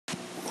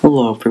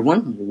Hello,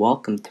 everyone.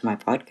 Welcome to my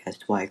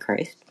podcast, Why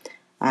Christ.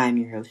 I'm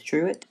your host,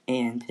 Truett,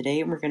 and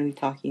today we're going to be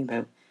talking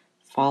about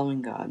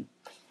following God.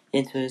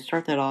 And to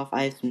start that off,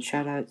 I have some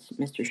shout outs.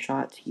 Mr.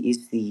 Schatz, he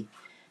is the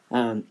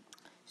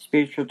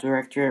spiritual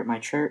director at my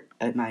church,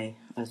 at my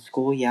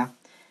school,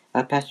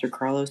 Pastor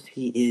Carlos,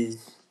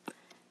 he's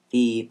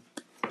like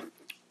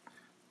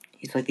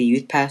the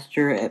youth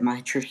pastor at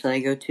my church that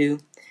I go to,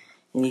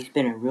 and he's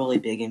been a really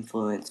big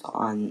influence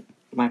on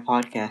my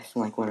podcast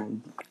and like what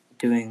I'm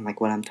doing, like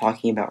what I'm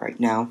talking about right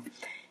now.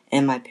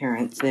 And my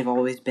parents, they've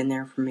always been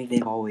there for me.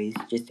 They've always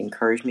just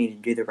encouraged me to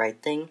do the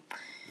right thing.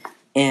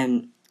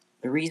 And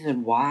the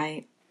reason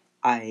why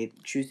I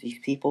choose these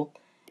people,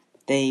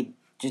 I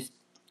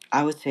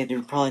would say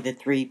they're probably the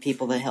three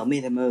people that help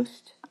me the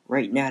most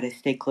right now to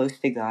stay close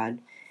to God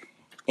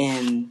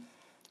and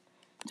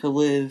to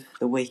live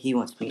the way He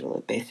wants me to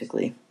live,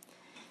 basically.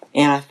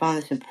 And I find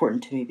this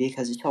important to me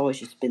because it's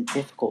always just been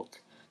difficult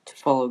to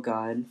follow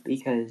God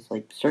because,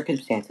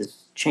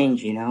 circumstances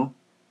change,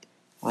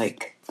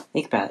 Like,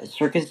 think about it.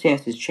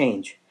 Circumstances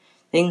change.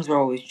 Things are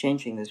always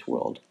changing in this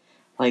world.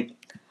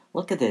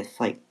 Look at this.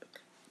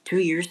 2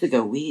 years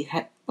ago, we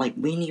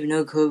didn't even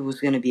know COVID was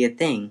going to be a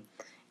thing.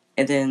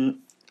 And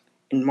then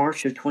in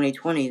March of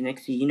 2020,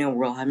 next thing you know,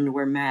 we're all having to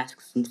wear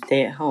masks and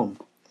stay at home.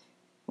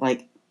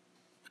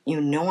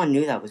 No one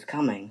knew that was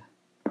coming.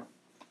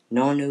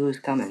 No one knew it was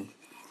coming.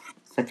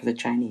 Except for the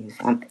Chinese.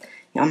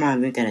 I'm not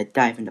even going to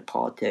dive into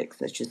politics.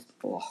 That's just,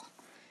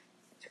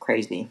 it's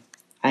crazy.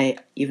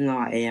 Even though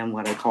I am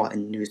what I call a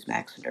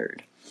Newsmax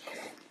nerd.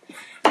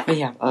 But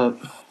yeah,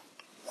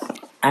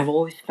 I've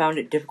always found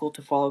it difficult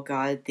to follow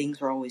God.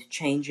 Things are always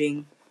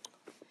changing.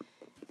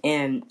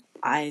 And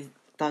I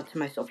thought to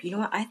myself, you know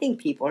what? I think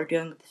people are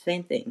doing the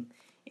same thing.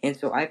 And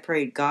so I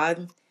prayed,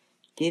 God,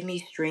 give me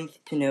strength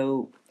to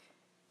know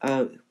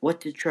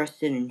what to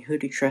trust in and who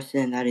to trust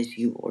in, and that is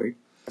you, Lord.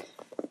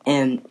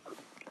 And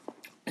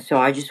so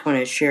I just want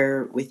to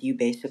share with you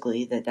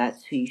basically that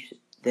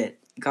that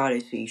God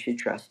is who you should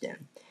trust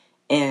in.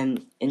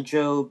 And in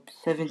Job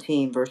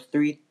 17, verses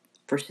 3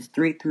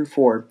 through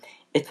 4,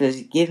 it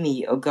says, give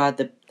me, O God,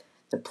 the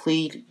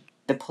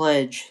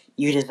pledge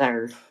you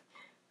desire.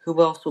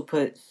 Who else will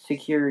put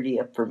security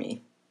up for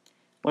me?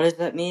 What does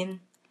that mean?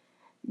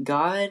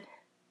 God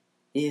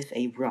is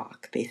a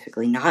rock,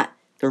 basically, not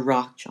the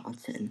Rock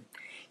Johnson.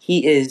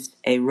 He is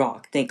a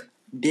rock. Think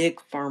big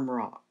farm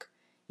rock.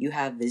 You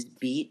have this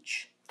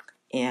beach,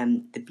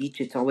 and the beach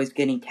is always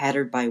getting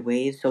tattered by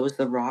waves, so is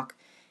the rock.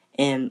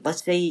 And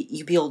let's say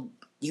you build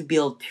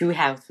two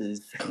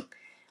houses.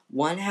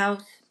 One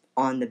house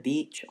on the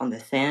beach, on the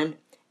sand,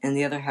 and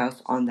the other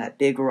house on that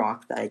big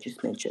rock that I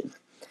just mentioned.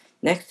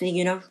 Next thing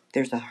you know,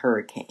 there's a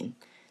hurricane.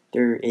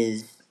 There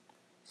is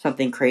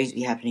something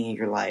crazy happening in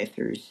your life.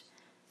 Just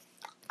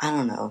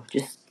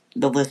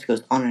the list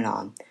goes on and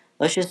on.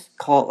 Let's just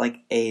call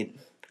it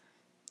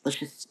let's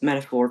just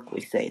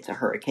metaphorically say it's a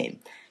hurricane.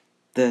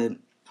 The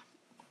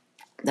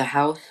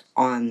house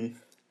on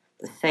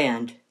the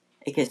sand,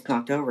 it gets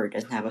knocked over. It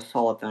doesn't have a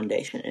solid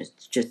foundation.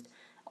 It's just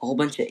a whole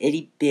bunch of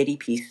itty bitty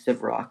pieces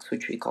of rocks,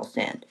 which we call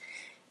sand.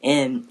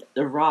 And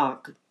the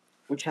rock,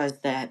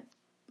 the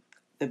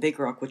big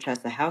rock, which has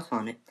the house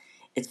on it,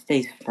 it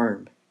stays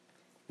firm.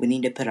 We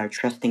need to put our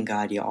trust in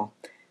God, y'all.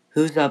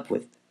 Who's up for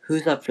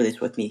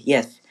this with me?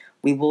 Yes,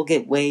 we will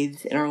get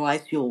waves in our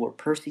lives. People will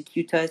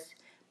persecute us,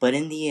 but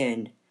in the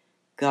end,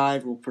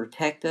 God will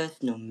protect us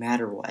no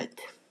matter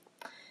what.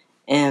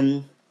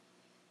 And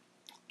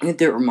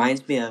that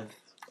reminds me of,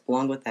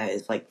 along with that,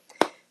 is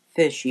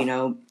fish.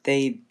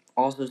 They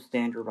also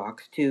stand to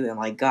rocks too.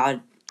 And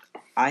God,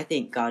 I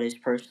think God is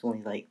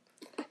personally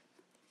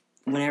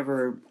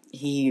whenever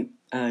He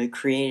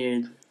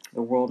created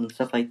the world and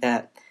stuff like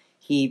that,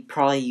 He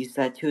probably used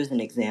that too as an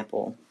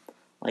example.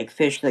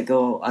 Fish that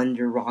go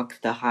under rocks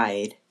to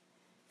hide.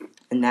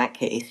 In that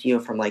case,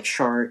 from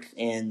sharks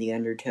and the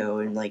undertow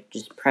and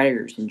just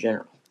predators in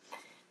general.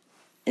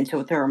 And so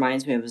what that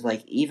reminds me of is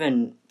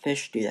even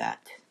fish do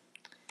that.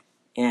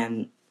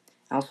 And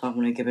also I'm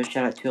going to give a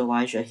shout out to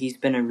Elijah. He's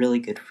been a really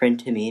good friend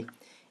to me,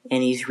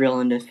 and he's real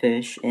into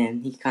fish,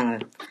 and he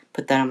kind of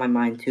put that on my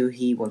mind too.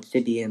 He wants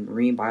to be a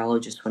marine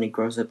biologist when he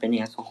grows up, and he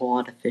has a whole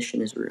lot of fish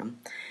in his room.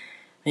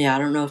 But yeah, I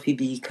don't know if he'd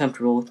be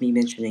comfortable with me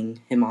mentioning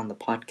him on the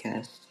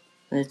podcast,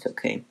 but it's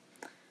okay.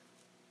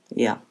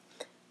 Yeah.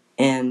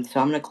 And so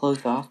I'm going to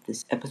close off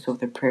this episode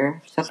with a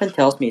prayer. Something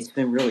tells me it's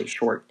been really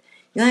short.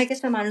 I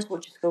guess I might as well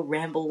just go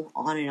ramble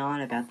on and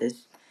on about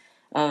this.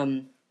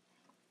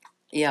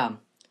 Yeah,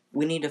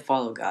 we need to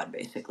follow God,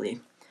 basically.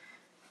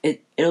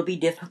 It'll be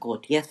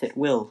difficult. Yes, it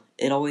will.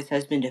 It always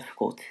has been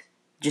difficult.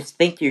 Just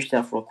think to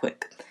yourself real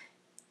quick.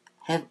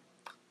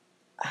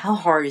 How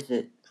hard is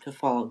it to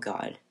follow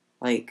God?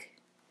 Have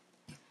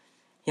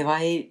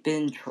I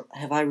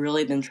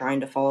really been trying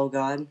to follow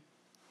God?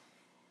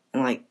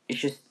 And it's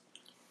just,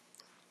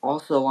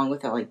 also along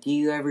with that, do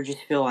you ever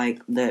just feel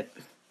that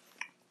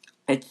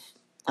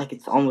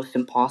it's almost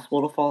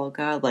impossible to follow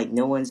God?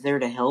 No one's there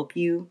to help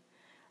you?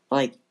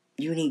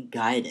 You need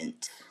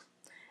guidance.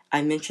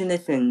 I mentioned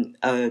this in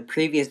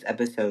previous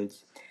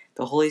episodes,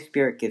 The Holy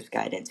Spirit gives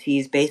guidance. He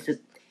is,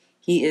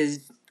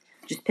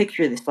 just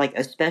picture this, like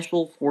a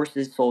special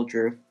forces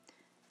soldier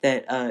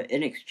that,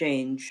 in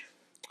exchange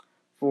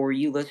for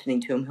you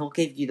listening to him, he'll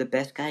give you the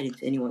best guidance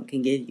anyone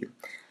can give you.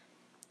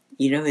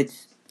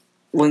 It's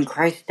when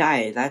Christ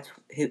died,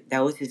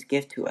 that was his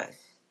gift to us,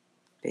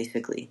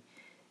 basically.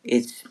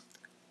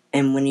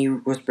 And when he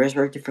was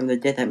resurrected from the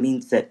dead, that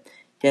means that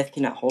death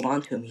cannot hold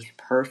on to him. He's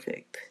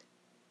perfect.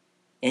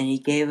 And he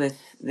gave us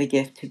the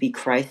gift to be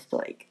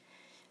Christ-like,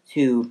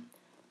 to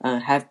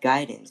have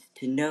guidance,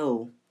 to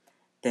know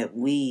that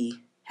we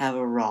have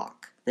a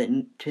rock,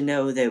 to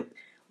know that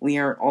we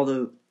aren't all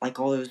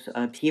those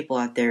people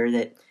out there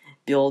that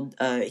build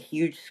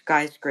huge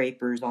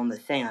skyscrapers on the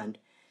sand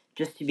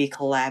just to be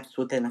collapsed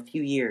within a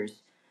few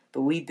years.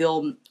 But we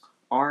build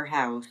our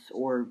house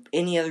or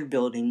any other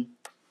building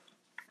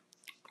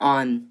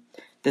on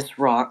this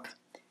rock.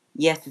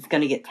 Yes, it's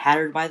going to get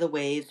tattered by the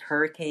waves,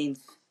 hurricanes,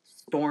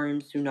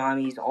 storms,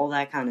 tsunamis, all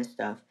that kind of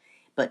stuff.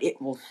 But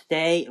it will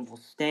stay, it will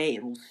stay,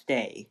 it will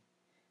stay.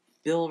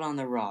 Build on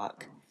the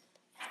rock.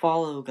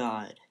 Follow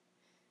God.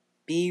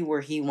 Be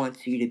where He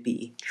wants you to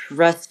be.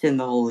 Trust in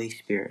the Holy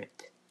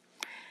Spirit.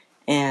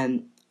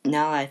 And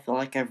now I feel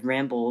like I've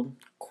rambled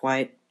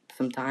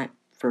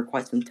for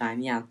quite some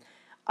time, yeah.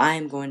 I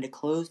am going to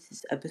close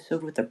this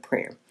episode with a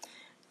prayer.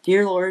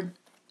 Dear Lord,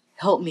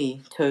 help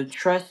me to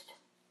trust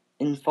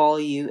and follow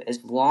you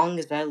as long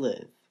as I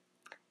live.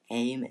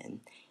 Amen.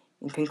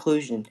 In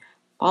conclusion,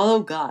 follow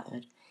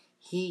God.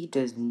 He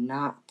does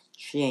not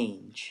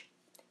change.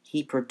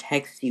 He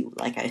protects you,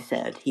 like I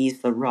said.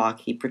 He's the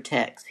rock. He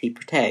protects. He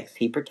protects.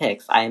 He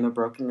protects. I am a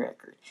broken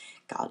record.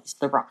 God is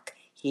the rock.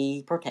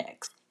 He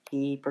protects.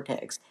 He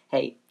protects.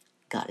 Hey,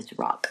 God is a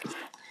rock.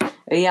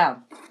 Yeah,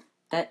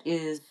 that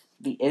is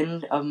the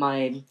end of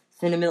my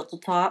sentimental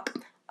talk.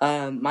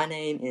 My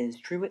name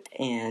is Truitt,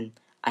 and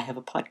I have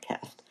a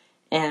podcast.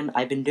 And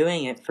I've been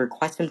doing it for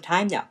quite some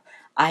time now.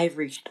 I've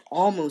reached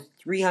almost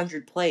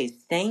 300 plays.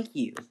 Thank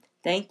you.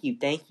 Thank you,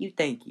 thank you,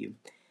 thank you.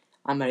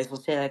 I might as well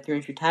say that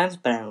 300 times,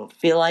 but I don't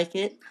feel like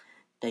it.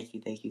 Thank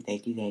you, thank you,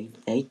 thank you, thank you,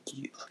 thank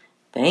you.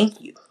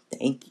 Thank you,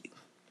 thank you,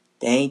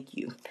 thank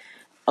you.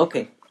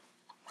 Okay.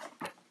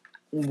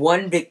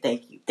 One big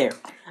thank you. There.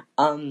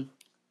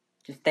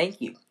 Just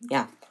thank you.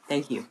 Yeah,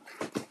 thank you.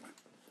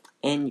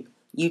 And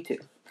you too.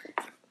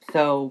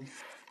 So,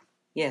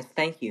 yes,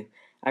 thank you.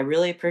 I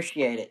really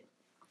appreciate it.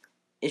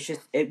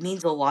 It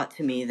means a lot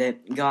to me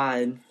that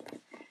God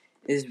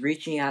is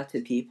reaching out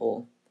to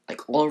people,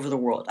 like, all over the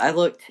world. I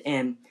looked,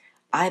 and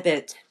I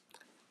bet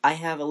I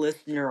have a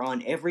listener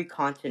on every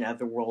continent of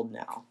the world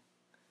now,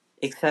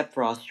 except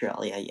for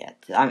Australia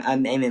yet.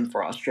 I'm aiming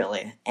for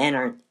Australia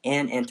and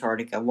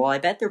Antarctica. Well, I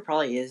bet there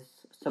probably is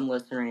some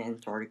listener in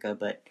Antarctica,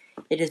 but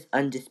it is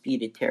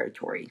undisputed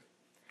territory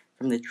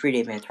from the Treaty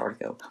of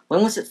Antarctica.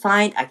 When was it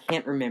signed? I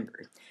can't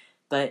remember.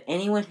 But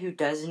anyone who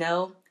does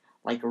know,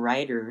 like a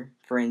writer,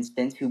 for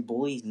instance, who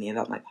bullies me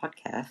about my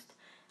podcast,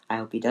 I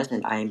hope he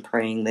doesn't. I am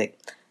praying that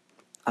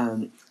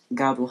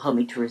God will help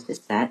me to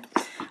resist that.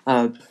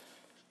 And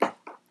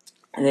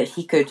that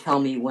he could tell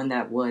me when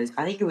that was.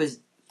 I think it was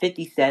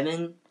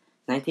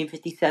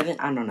 1957.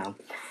 I don't know.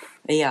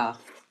 But yeah,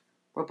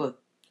 we're both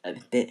a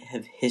bit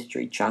of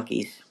history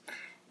junkies.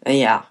 But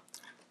yeah.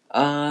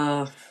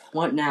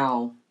 What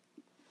now?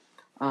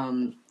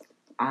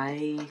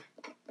 I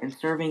am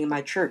serving in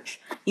my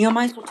church.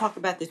 Might as well talk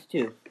about this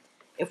too.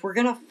 If we're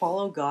gonna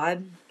follow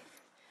God,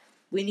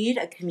 we need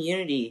a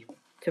community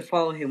to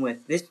follow Him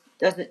with. This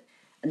doesn't.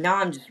 Now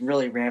I'm just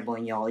really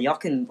rambling, y'all. Y'all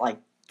can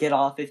get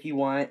off if you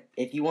want.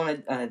 If you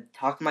want to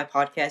talk on my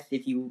podcast,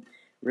 if you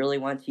really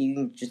want to, you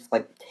can just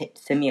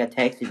send me a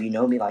text if you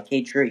know me. Like,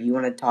 hey, Drew, you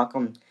want to talk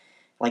on?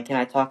 Can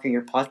I talk on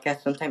your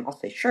podcast sometime? I'll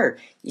say sure.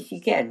 Yes,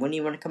 you can. When do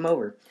you want to come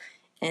over?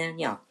 And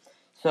yeah,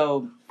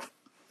 so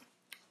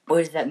what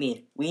does that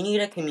mean? We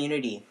need a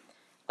community.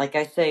 Like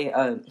I say,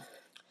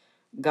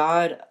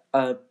 God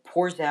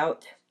pours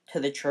out to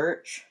the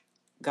church.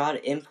 God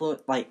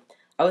influence. I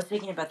was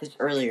thinking about this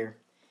earlier.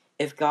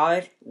 If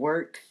God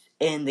works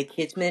in the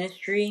kids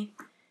ministry,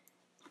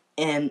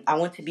 and I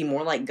want to be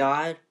more like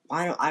God,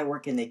 why don't I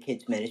work in the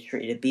kids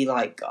ministry to be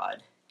like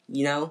God?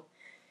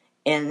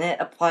 And that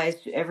applies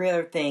to every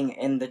other thing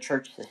in the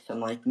church system,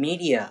 like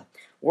media,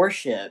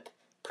 worship,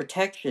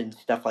 protection,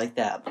 stuff like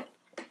that.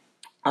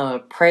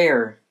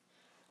 Prayer,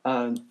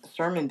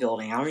 sermon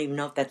building. I don't even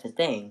know if that's a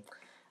thing.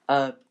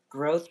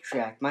 Growth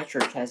track. My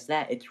church has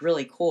that. It's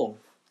really cool.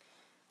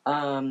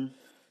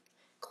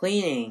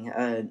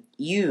 Cleaning,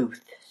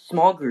 youth,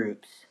 small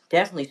groups.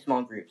 Definitely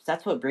small groups.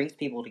 That's what brings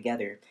people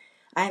together.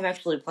 I am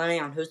actually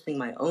planning on hosting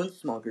my own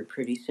small group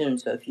pretty soon,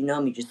 so if you know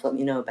me, just let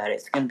me know about it.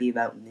 It's going to be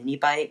about mini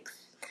bikes.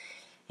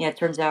 Yeah, it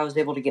turns out I was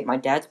able to get my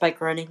dad's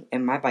bike running,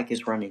 and my bike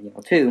is running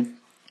now, too.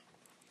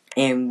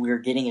 And we're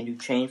getting a new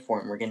chain for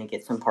it, and we're going to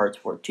get some parts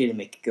for it, too, to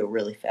make it go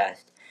really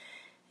fast.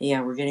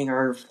 Yeah, we're getting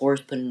our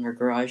floors put in our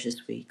garage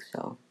this week,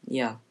 so,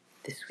 yeah.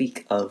 This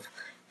week of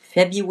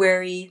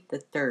February the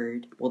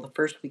 3rd, well, the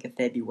first week of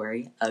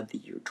February of the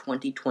year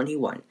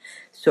 2021.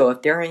 So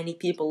if there are any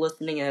people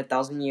listening in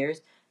 1,000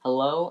 years,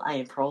 hello, I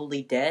am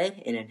probably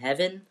dead and in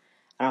heaven.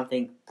 I don't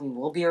think we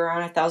will be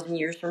around 1,000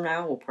 years from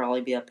now. We'll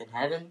probably be up in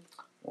heaven.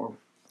 Or,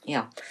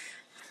 yeah.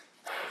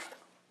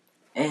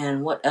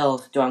 And what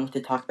else do I want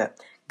to talk about?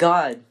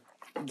 God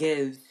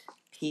gives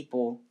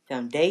people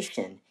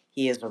foundation.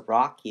 He is a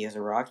rock, he is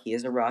a rock, he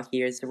is a rock,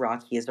 he is a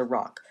rock, he is a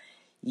rock.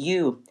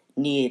 You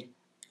need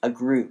a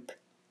group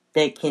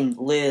that can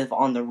live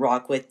on the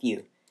rock with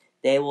you.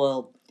 They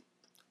will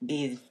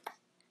be...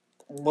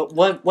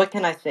 What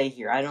can I say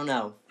here? I don't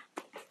know.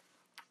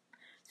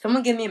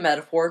 Someone give me a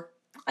metaphor.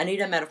 I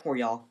need a metaphor,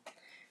 y'all.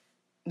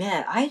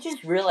 Man, I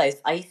just realized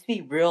I used to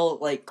be real,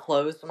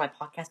 closed on my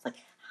podcast. Like,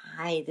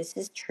 hi, this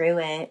is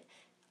Truett.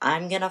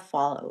 I'm gonna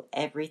follow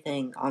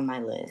everything on my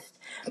list.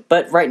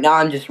 But right now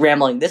I'm just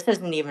rambling. This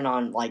isn't even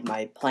on,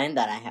 my plan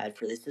that I had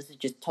for this. This is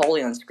just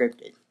totally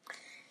unscripted.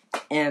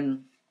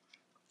 And,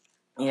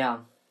 yeah.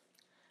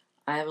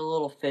 I have a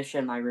little fish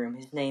in my room.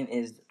 His name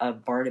is,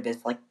 Barnabas,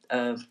 like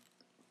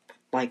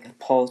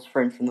Paul's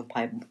friend from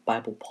the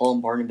Bible, Paul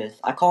and Barnabas.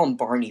 I call him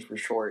Barney for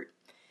short.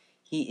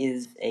 He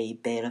is a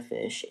betta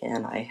fish,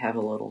 and I have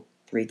a little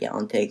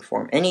 3-gallon tank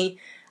for him. Any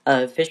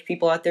fish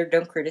people out there,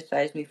 don't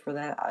criticize me for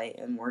that. I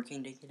am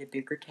working to get a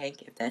bigger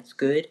tank, if that's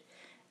good.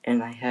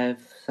 And I have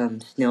some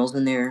snails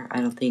in there.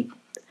 I don't think...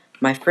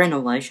 My friend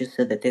Elisha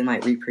said that they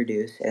might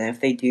reproduce, and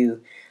if they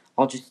do,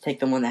 I'll just take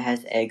the one that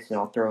has eggs and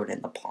I'll throw it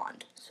in the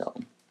pond. So,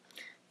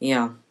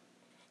 yeah.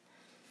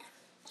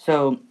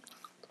 So,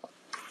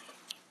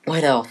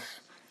 what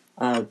else?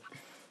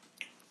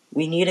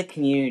 We need a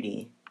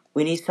community.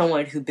 We need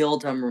someone who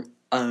builds on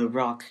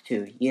rocks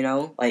too, you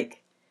know?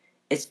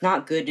 It's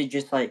not good to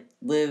just,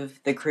 live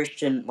the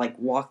Christian,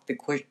 walk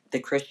the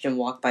Christian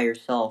walk by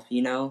yourself,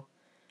 you know?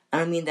 I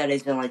don't mean that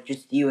as in,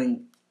 just you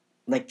and,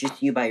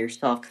 just you by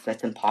yourself, because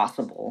that's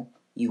impossible.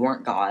 You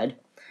aren't God.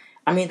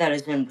 I mean that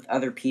as in with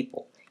other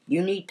people.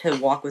 You need to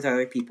walk with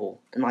other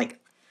people. And,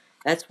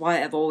 that's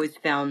why I've always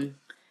found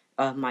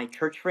my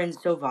church friends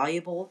so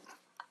valuable.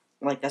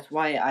 That's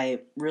why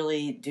I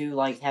really do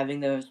like having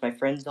them as my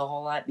friends a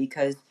whole lot,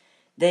 because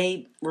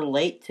they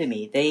relate to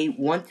me. They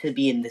want to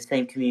be in the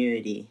same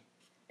community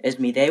as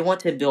me. They want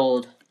to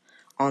build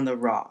on the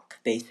rock,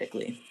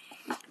 basically.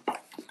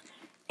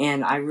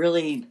 And I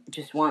really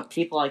just want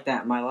people like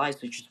that in my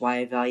life, which is why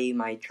I value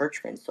my church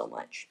friends so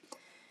much.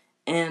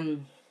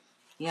 And,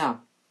 yeah.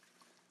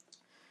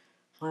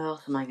 What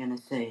else am I going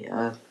to say?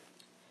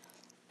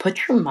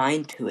 Put your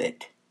mind to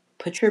it.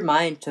 Put your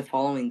mind to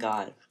following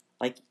God.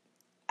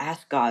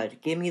 Ask God,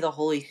 give me the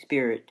Holy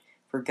Spirit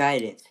for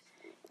guidance.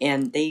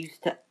 And they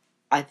used to,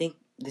 I think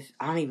this,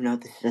 I don't even know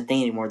if this is a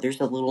thing anymore.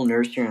 There's a little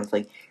nursery and it's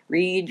like,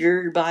 read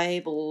your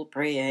Bible,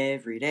 pray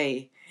every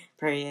day,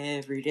 pray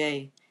every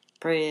day,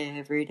 pray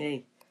every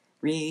day.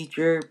 Read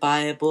your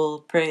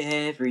Bible, pray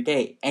every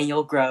day, and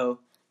you'll grow,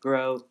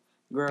 grow,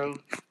 grow,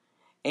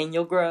 and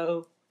you'll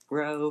grow,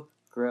 grow,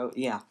 grow.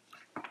 Yeah.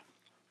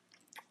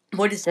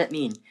 What does that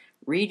mean?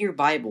 Read your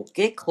Bible,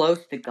 get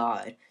close to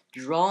God,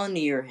 draw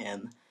near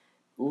Him,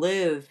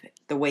 live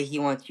the way He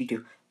wants you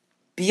to.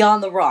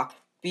 Beyond the rock,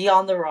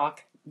 beyond the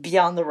rock,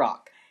 beyond the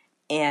rock.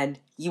 And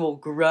you will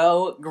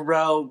grow,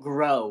 grow,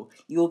 grow.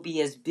 You will be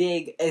as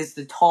big as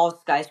the tall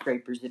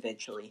skyscrapers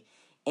eventually.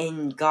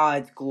 In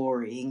God's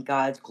glory,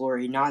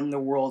 not in the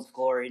world's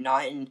glory,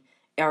 not in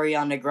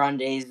Ariana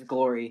Grande's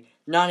glory,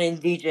 not in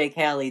DJ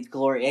Khaled's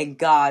glory, in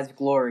God's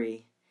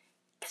glory.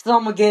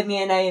 Someone give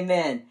me an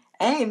amen.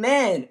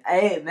 Amen.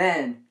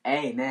 Amen.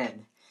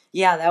 Amen.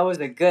 Yeah, that was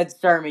a good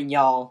sermon,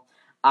 y'all.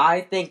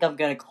 I think I'm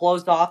going to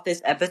close off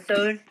this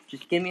episode.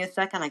 Just give me a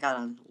second. I got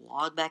to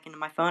log back into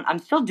my phone. I'm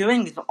still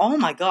doing this. Oh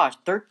my gosh,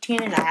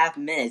 13 and a half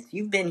minutes.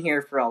 You've been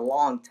here for a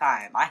long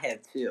time. I have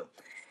too.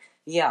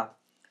 Yeah,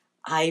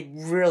 I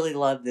really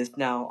love this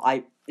now.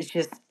 It's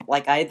just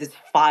I have this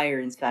fire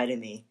inside of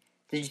me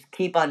to just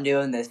keep on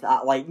doing this.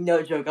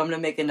 No joke, I'm going to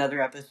make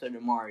another episode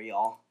tomorrow,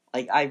 y'all.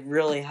 I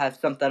really have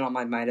something on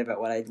my mind about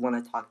what I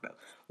want to talk about.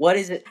 What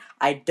is it?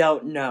 I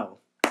don't know.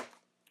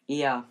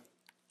 Yeah.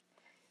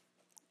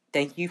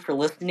 Thank you for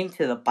listening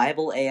to the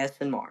Bible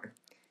ASMR.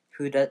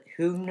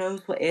 Who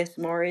knows what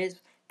ASMR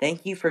is?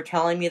 Thank you for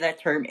telling me that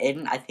term,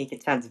 Aiden. I think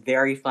it sounds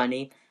very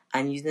funny.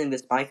 I'm using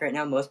this mic right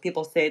now. Most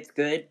people say it's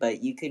good,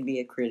 but you can be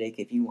a critic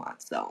if you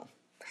want, so.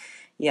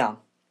 Yeah.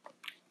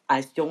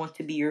 I still want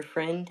to be your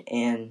friend,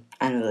 and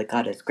I know that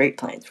God has great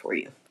plans for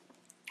you.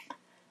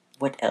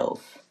 What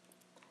else?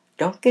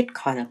 Don't get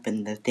caught up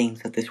in the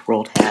things that this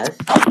world has,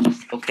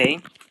 okay?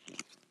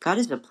 God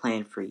has a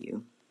plan for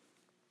you.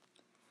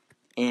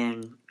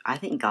 And I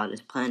think God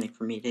is planning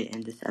for me to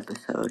end this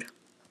episode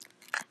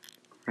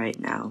right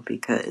now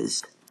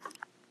because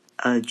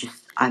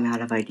I'm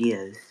out of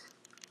ideas.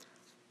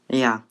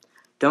 Yeah.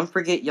 Don't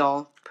forget,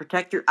 y'all,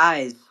 protect your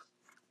eyes.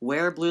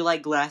 Wear blue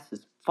light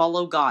glasses.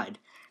 Follow God.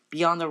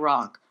 Be on the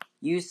rock.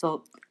 Use the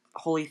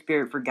Holy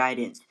Spirit for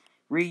guidance.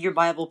 Read your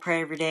Bible,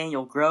 pray every day, and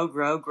you'll grow,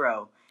 grow,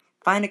 grow.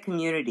 Find a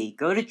community.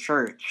 Go to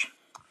church.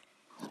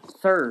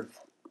 Serve.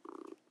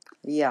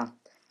 Yeah.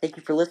 Thank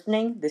you for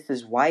listening. This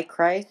is Why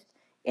Christ,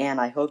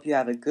 and I hope you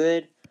have a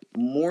good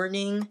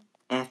morning,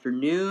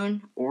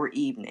 afternoon, or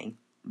evening.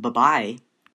 bye-bye.